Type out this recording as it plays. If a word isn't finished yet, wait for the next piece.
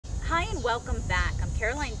welcome back. I'm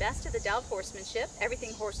Caroline Best of the Tao of Horsemanship,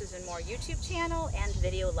 Everything Horses and More YouTube channel and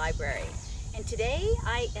video library. And today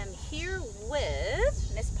I am here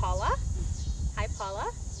with Miss Paula. Hi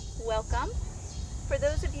Paula, welcome. For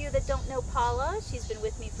those of you that don't know Paula, she's been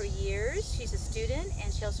with me for years. She's a student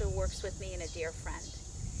and she also works with me and a dear friend.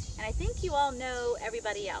 And I think you all know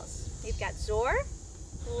everybody else. We've got Zor,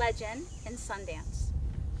 Legend, and Sundance.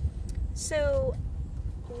 So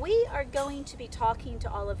we are going to be talking to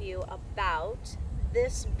all of you about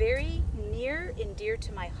this very near and dear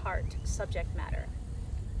to my heart subject matter.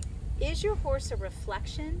 Is your horse a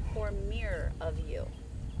reflection or mirror of you?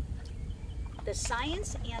 The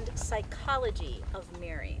science and psychology of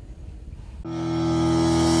mirroring.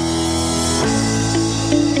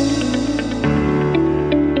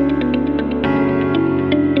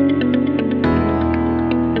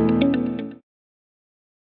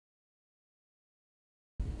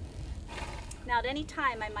 Now at any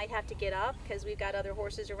time I might have to get up because we've got other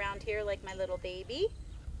horses around here like my little baby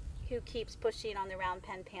who keeps pushing on the round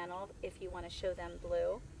pen panel if you want to show them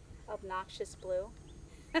blue, obnoxious blue.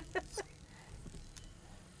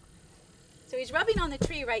 So he's rubbing on the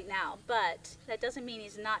tree right now, but that doesn't mean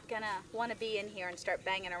he's not gonna want to be in here and start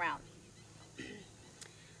banging around.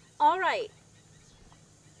 All right,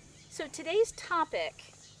 so today's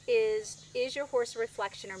topic is your horse a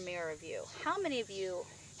reflection or mirror of you? How many of you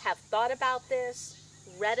have thought about this,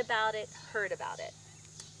 read about it, heard about it?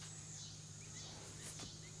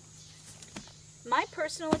 My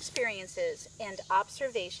personal experiences and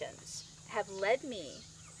observations have led me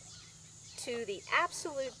to the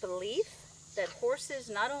absolute belief that horses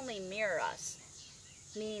not only mirror us,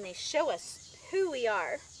 meaning they show us who we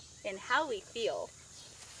are and how we feel,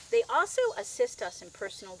 they also assist us in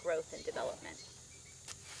personal growth and development.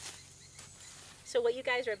 So what you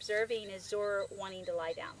guys are observing is Zor wanting to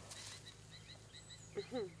lie down.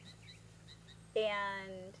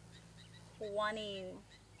 And wanting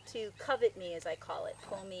to covet me, as I call it,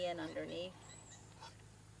 pull me in underneath.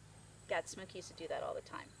 God, Smokey used to do that all the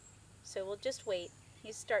time. So we'll just wait.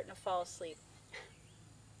 He's starting to fall asleep.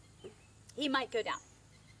 He might go down.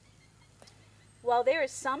 While there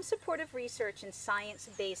is some supportive research and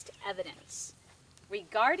science-based evidence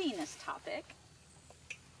regarding this topic,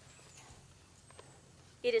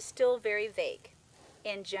 it is still very vague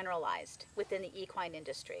and generalized within the equine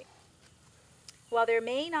industry. While there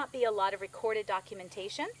may not be a lot of recorded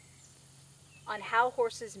documentation on how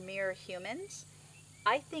horses mirror humans,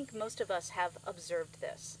 I think most of us have observed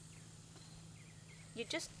this. You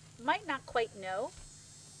just might not quite know,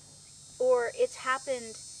 or it's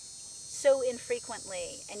happened so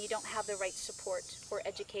infrequently and you don't have the right support or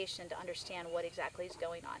education to understand what exactly is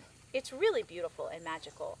going on. It's really beautiful and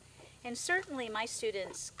magical. And certainly my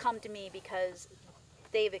students come to me because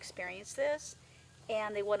they've experienced this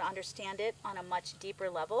and they want to understand it on a much deeper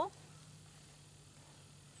level.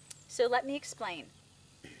 So let me explain,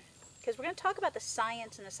 because we're going to talk about the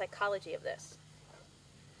science and the psychology of this.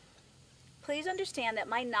 Please understand that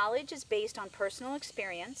my knowledge is based on personal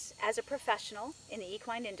experience as a professional in the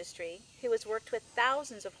equine industry who has worked with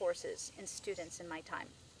thousands of horses and students in my time.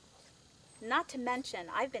 Not to mention,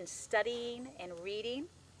 I've been studying and reading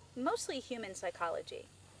mostly human psychology.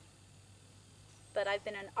 But I've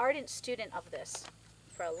been an ardent student of this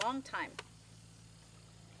for a long time.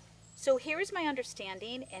 So here is my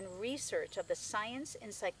understanding and research of the science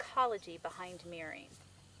and psychology behind mirroring.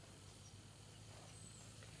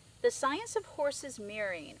 The science of horses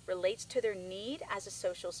mirroring relates to their need as a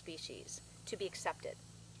social species to be accepted,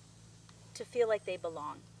 to feel like they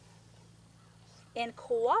belong, and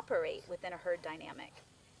cooperate within a herd dynamic.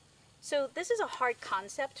 So this is a hard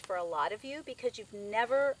concept for a lot of you because you've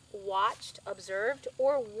never watched, observed,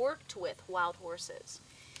 or worked with wild horses.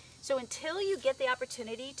 So until you get the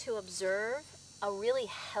opportunity to observe a really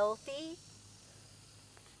healthy,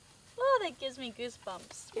 oh, that gives me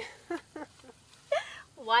goosebumps,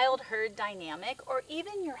 wild herd dynamic, or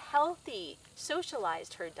even your healthy,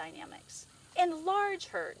 socialized herd dynamics, and large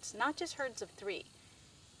herds, not just herds of 3.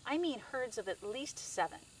 I mean herds of at least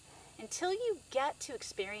 7. Until you get to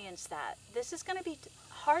experience that, this is going to be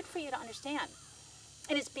hard for you to understand.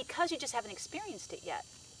 And it's because you just haven't experienced it yet.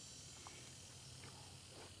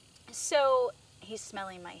 So, he's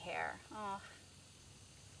smelling my hair. Oh.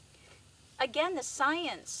 Again, the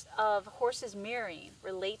science of horses mirroring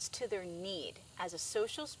relates to their need as a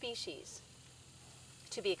social species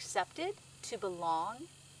to be accepted, to belong,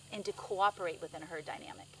 and to cooperate within a herd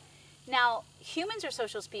dynamic. Now, humans are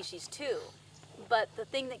social species too. But the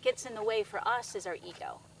thing that gets in the way for us is our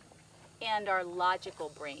ego and our logical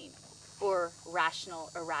brain or rational,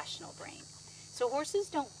 irrational brain. So So horses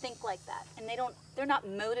don't think like that, and they're not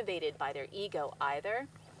motivated by their ego either.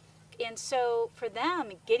 And so for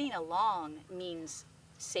them, getting along means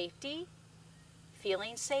safety,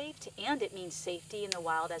 feeling safe, and it means safety in the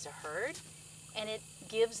wild as a herd, and it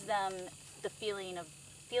gives them the feeling of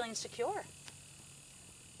feeling secure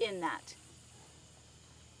in that.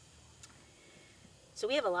 So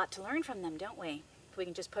we have a lot to learn from them, don't we? If we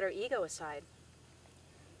can just put our ego aside.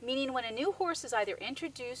 Meaning when a new horse is either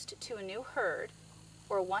introduced to a new herd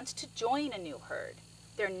or wants to join a new herd,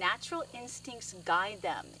 their natural instincts guide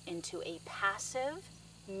them into a passive,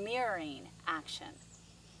 mirroring action.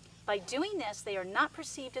 By doing this, they are not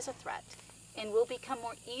perceived as a threat and will become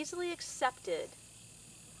more easily accepted,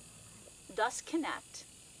 thus connect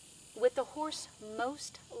with the horse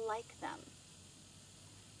most like them.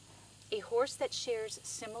 A horse that shares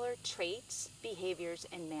similar traits, behaviors,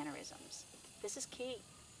 and mannerisms. This is key.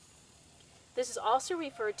 This is also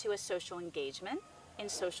referred to as social engagement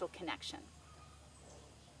and social connection.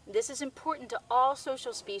 This is important to all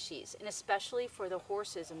social species, and especially for the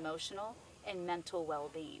horse's emotional and mental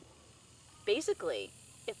well-being. Basically,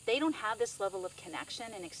 if they don't have this level of connection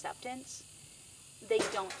and acceptance, they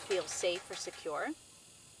don't feel safe or secure.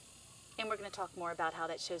 And we're going to talk more about how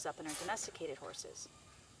that shows up in our domesticated horses.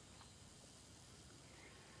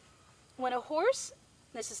 When a horse,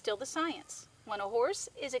 this is still the science, when a horse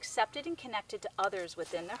is accepted and connected to others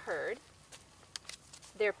within the herd,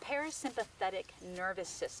 their parasympathetic nervous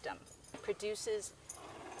system produces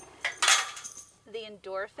the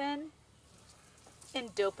endorphin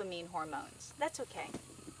and dopamine hormones. That's okay.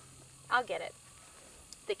 I'll get it.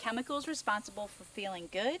 The chemicals responsible for feeling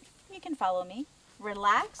good, you can follow me,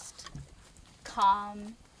 relaxed,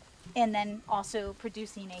 calm, and then also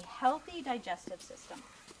producing a healthy digestive system.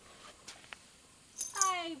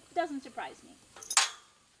 Doesn't surprise me.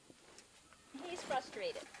 He's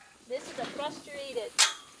frustrated. This is a frustrated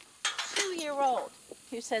 2-year-old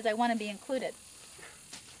who says, I want to be included.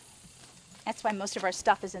 That's why most of our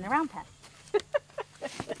stuff is in the round pen.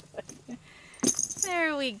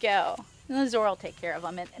 There we go. The Zor will take care of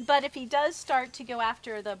him. But if he does start to go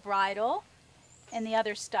after the bridle and the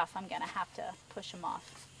other stuff, I'm going to have to push him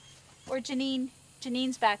off. Or Janine.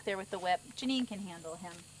 Janine's back there with the whip. Janine can handle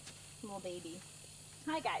him. Little baby.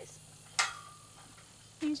 Hi, guys.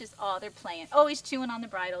 He's just, oh, they're playing. Oh, he's chewing on the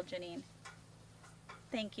bridle, Janine.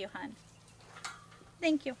 Thank you, hon.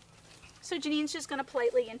 Thank you. So Janine's just going to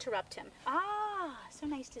politely interrupt him. Ah, so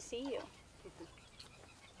nice to see you.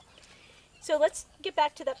 So let's get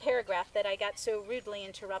back to that paragraph that I got so rudely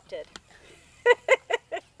interrupted.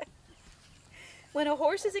 When a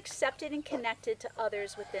horse is accepted and connected to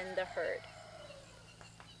others within the herd.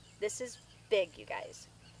 This is big, you guys.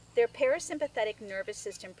 Their parasympathetic nervous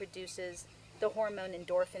system produces the hormone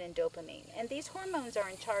endorphin and dopamine. And these hormones are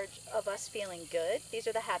in charge of us feeling good. These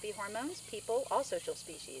are the happy hormones, people, all social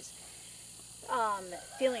species.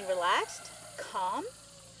 Feeling relaxed, calm,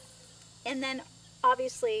 and then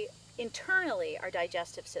obviously internally our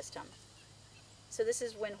digestive system. So this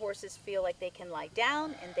is when horses feel like they can lie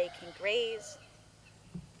down and they can graze.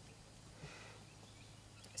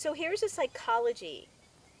 So here's a psychology.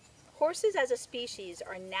 Horses as a species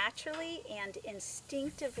are naturally and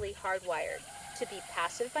instinctively hardwired to be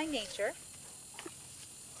passive by nature,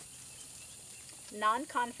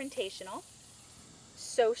 non-confrontational,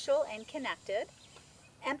 social and connected,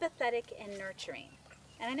 empathetic and nurturing.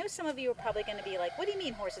 And I know some of you are probably going to be like, what do you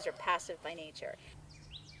mean horses are passive by nature?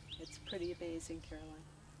 It's pretty amazing, Caroline.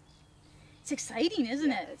 It's exciting,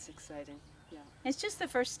 isn't it? It's exciting, yeah. It's just the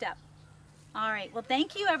first step. All right, well,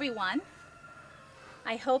 thank you, everyone.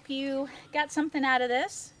 I hope you got something out of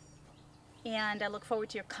this, and I look forward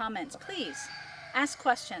to your comments. Please ask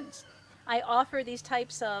questions. I offer these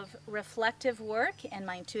types of reflective work in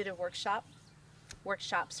my intuitive workshops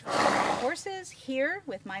for horses here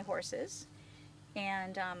with my horses.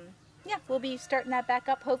 And yeah, we'll be starting that back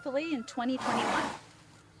up hopefully in 2021.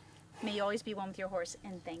 May you always be one with your horse,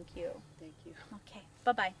 and thank you. Thank you. Okay,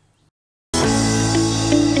 bye-bye.